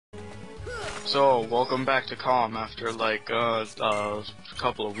So, welcome back to Calm after like a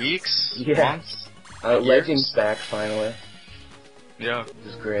couple of weeks, Yeah. months, Legend's back finally. yeah.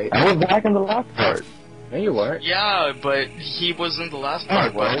 This is great. I was back in the last part. No, you weren't. Yeah, but he was in the last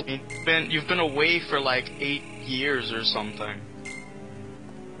part. well. But I mean, you've been away for like 8 years or something.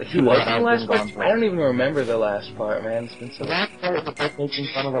 He was in the I've last been part? gone for- I don't even remember the last part, man. It's been so The last part was about making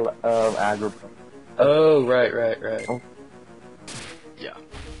fun of Agrippa. Oh, right. Oh. Yeah.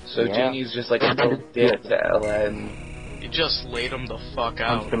 So Yeah. Genie's just like a little dick to Aladdin. You just laid him the fuck I'm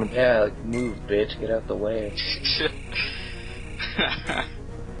out. just gonna Yeah, like, move, bitch, get out the way.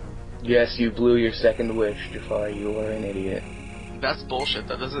 Yes, you blew your second wish, Jafar, you are an idiot. That's bullshit.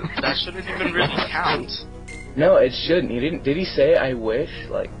 That shouldn't even really count. No, it shouldn't. Did he say, I wish?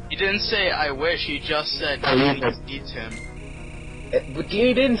 Like, He didn't say I wish. He just said he needs him. but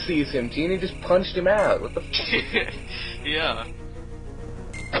Genie didn't seize him. Genie just punched him out. What the f- Yeah.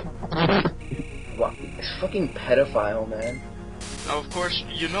 Wow, this fucking pedophile, man. Now, of course,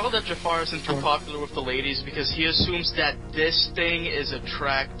 you know that Jafar isn't too popular with the ladies because he assumes that this thing is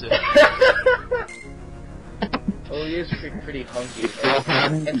attractive. Oh, he is pretty hunky.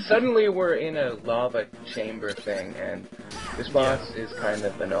 And suddenly we're in a lava chamber thing, and this boss is kind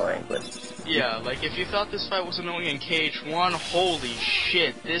of annoying, but... Yeah, like if you thought this fight was annoying in KH1, holy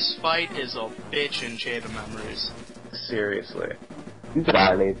shit, this fight is a bitch in Shade of Memories. Seriously. You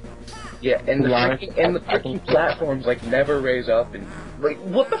violate. Yeah, and the freaking platforms, like, never raise up, and... Like,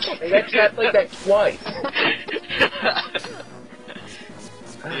 what the fuck? They actually had like that twice.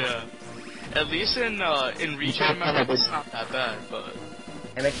 Yeah. At least in Reach, I remember it's not that bad, but...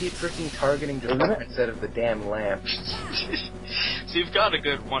 And I keep freaking targeting Jafar instead of the damn lamp. So you've got a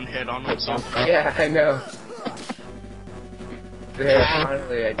good one hit on him, so... Yeah, I know. There,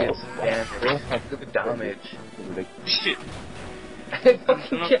 finally I did some damage. Look at the damage. I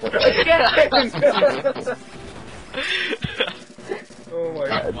fucking can't. Oh my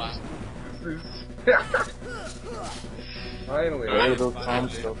god. Wow. This is... Finally, Where are those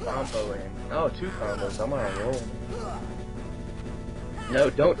comboing. Oh, 2 combos. I'm on a roll. No,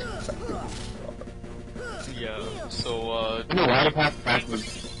 don't. Yeah, so, You know why the past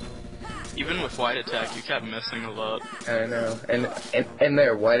backwards? even with Wide Attack, you kept missing a lot. I know. And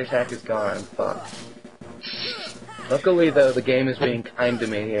there, White Attack is gone. Fuck. Luckily, though, the game is being kind to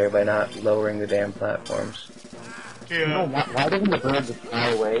me here by not lowering the damn platforms. You know, why doesn't the bird just fly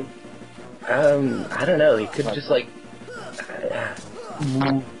away? I don't know. He could just, like...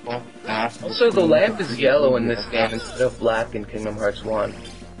 Move fast. Also, the lamp is yellow in this game instead of black in Kingdom Hearts 1.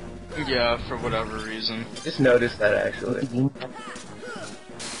 Yeah, for whatever reason. Just noticed that, actually.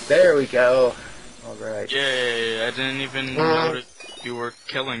 There we go. Alright. Yay, I didn't even notice you were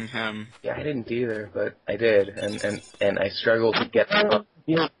killing him. Yeah, I didn't either, but I did, and I struggled to get them.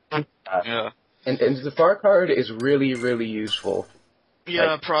 Yeah. And the Far card is really, really useful.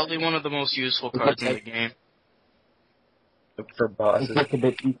 Yeah, probably one of the most useful cards in the game. For bosses. It's like a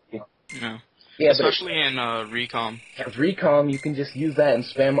bit easy. Yeah. Yeah, Especially in Recom. but Recom, you can just use that and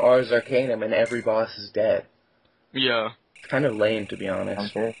spam Ars Arcanum and every boss is dead. Yeah, It's kind of lame, to be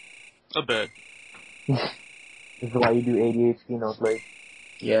honest. Okay. a bit. This is why you do ADHD, no play.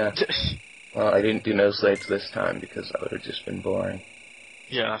 Yeah. Well, I didn't do no slates this time because that would have just been boring.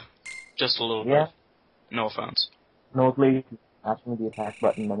 Yeah, just a little Yeah. bit. No offense. No play, mashing the attack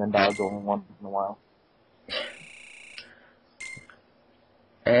button and then dial going once in a while.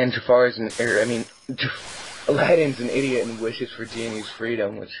 And Jafar's Aladdin's an idiot and wishes for Genie's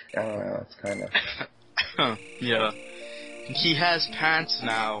freedom, which, I don't know, it's kind of... Yeah. He has pants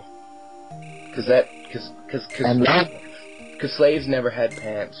now. Because slaves never had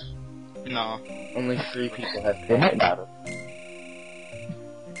pants. No. Only 3 people have They might pants. not have.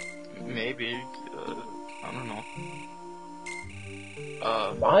 Maybe. I don't know.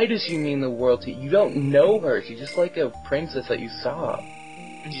 Why does she mean the world to you? You don't know her. She's just like a princess that you saw.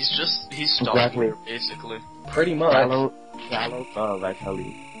 He's stalking Exactly. her, basically. Pretty much. Shallow love, I tell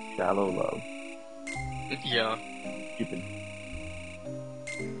you. Shallow love. Yeah. Stupid.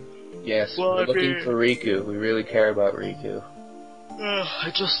 Yes, Well, we're I looking mean- for Riku. We really care about Riku.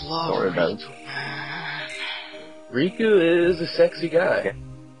 I just love Sorry about Riku, man. Riku is a sexy guy.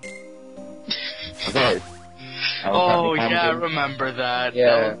 Okay. Oh, yeah, I remember that.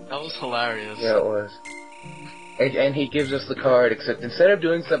 Yeah. That was hilarious. Yeah, it was. And he gives us the card, except instead of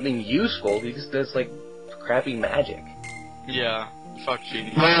doing something useful, he just does, like, crappy magic. Yeah. Fuck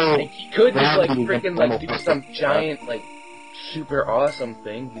Genie. Like, he could just, like, freaking, like, do some giant, like, super awesome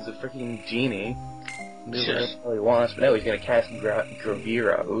thing. He's a freaking genie. He does whatever he wants, but no, he's gonna cast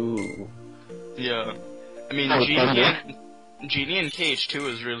Gravira. Ooh. Yeah. I mean, Oh, Genie Genie in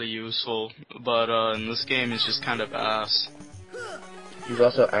KH2 is really useful, but in this game he's just kind of ass. He's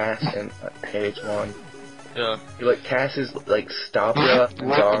also ass in KH1. Yeah. He like Cass's like Stopra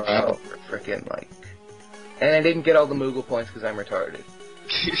and Zara are freaking like. And I didn't get all the Moogle points because I'm retarded.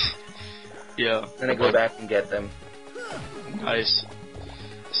 Yeah. Then I go back and get them. Nice.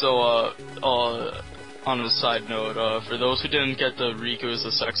 So, on a side note, for those who didn't get the Riku is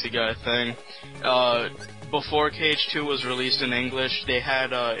a sexy guy thing, before KH2 was released in English, they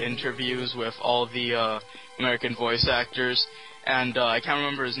had interviews with all the American voice actors, and I can't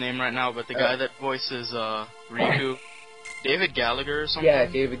remember his name right now, but the guy that voices Riku, David Gallagher or something? Yeah,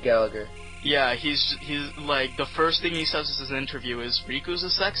 David Gallagher. Yeah, he's like, the first thing he says in his interview is, Riku's a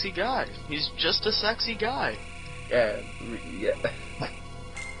sexy guy. He's just a sexy guy. Yeah.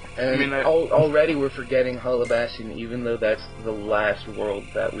 And already we're forgetting Hollow Bastion, even though that's the last world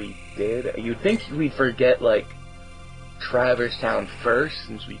that we did. You'd think we'd forget, like, Traverse Town first,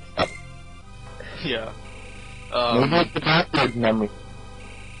 since we... Yeah. Maybe it's the password memory.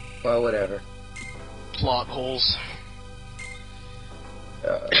 Well, whatever. Plot holes.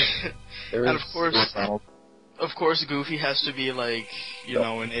 There And is... of course, Goofy has to be like, you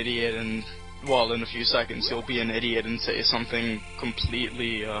know, an idiot, and well, in a few seconds he'll be an idiot and say something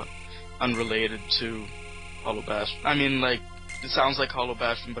completely unrelated to Hollow Bastion. I mean, like, it sounds like Hollow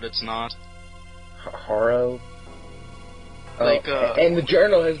Bastion, but it's not. Haro? Like, and the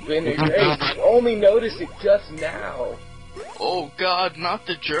journal has been erased. You only noticed it just now. Oh God, not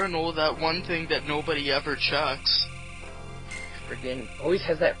the journal, that one thing that nobody ever checks. Freaking always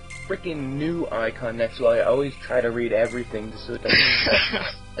has that freaking new icon next to it. I always try to read everything just so it doesn't.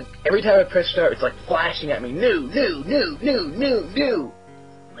 Like, every time I press start, it's like flashing at me. New.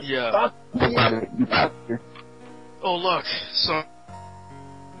 Yeah. Fuck you. Oh look, so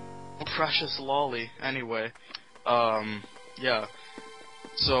precious lolly. Anyway, yeah.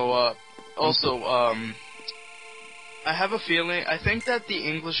 So also I have a feeling, I think that the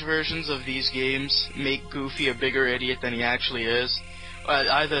English versions of these games make Goofy a bigger idiot than he actually is.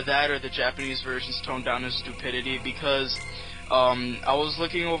 Either that or the Japanese versions tone down his stupidity, because I was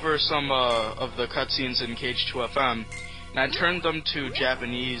looking over some of the cutscenes in KH2FM, and I turned them to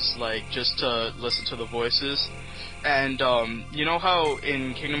Japanese, like, just to listen to the voices. And you know how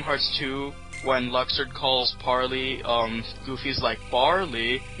in Kingdom Hearts 2, when Luxord calls Parley, Goofy's like,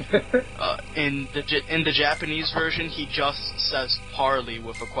 Barley? In the Japanese version, he just says Parley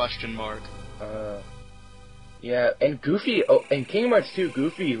with a question mark. Yeah, and Goofy, in Kingdom Hearts 2,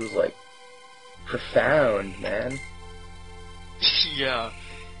 Goofy was, like, profound, man. Yeah,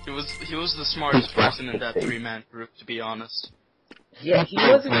 he was the smartest person in that three-man group, to be honest. Yeah, he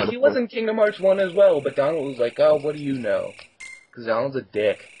was in Kingdom Hearts 1 as well, but Donald was like, oh, what do you know? Because Donald's a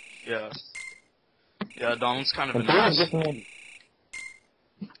dick. Yeah. Yeah, Donald's kind of an ass.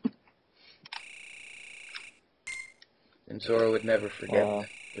 And Sora would never forget,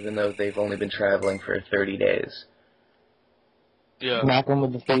 even though they've only been traveling for 30 days. Yeah. Smack him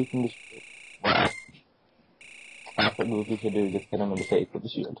with the face and the shield. That's what Goofy should do, just hit him in the face with the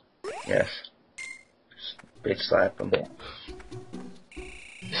shield. Yes. Just bitch slap him. Yeah.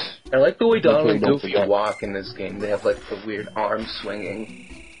 I like the way Donald and Goofy walk in this game. They have, like, the weird arm swinging.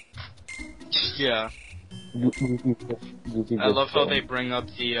 Yeah. I love how they bring up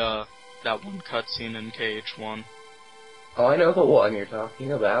the, that one cutscene in KH1. Oh, I know the one you're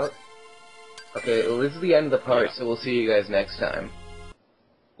talking about. Okay, well, this is the end of the part, so we'll see you guys next time.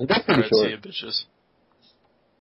 That's pretty Alright, short. see you, bitches.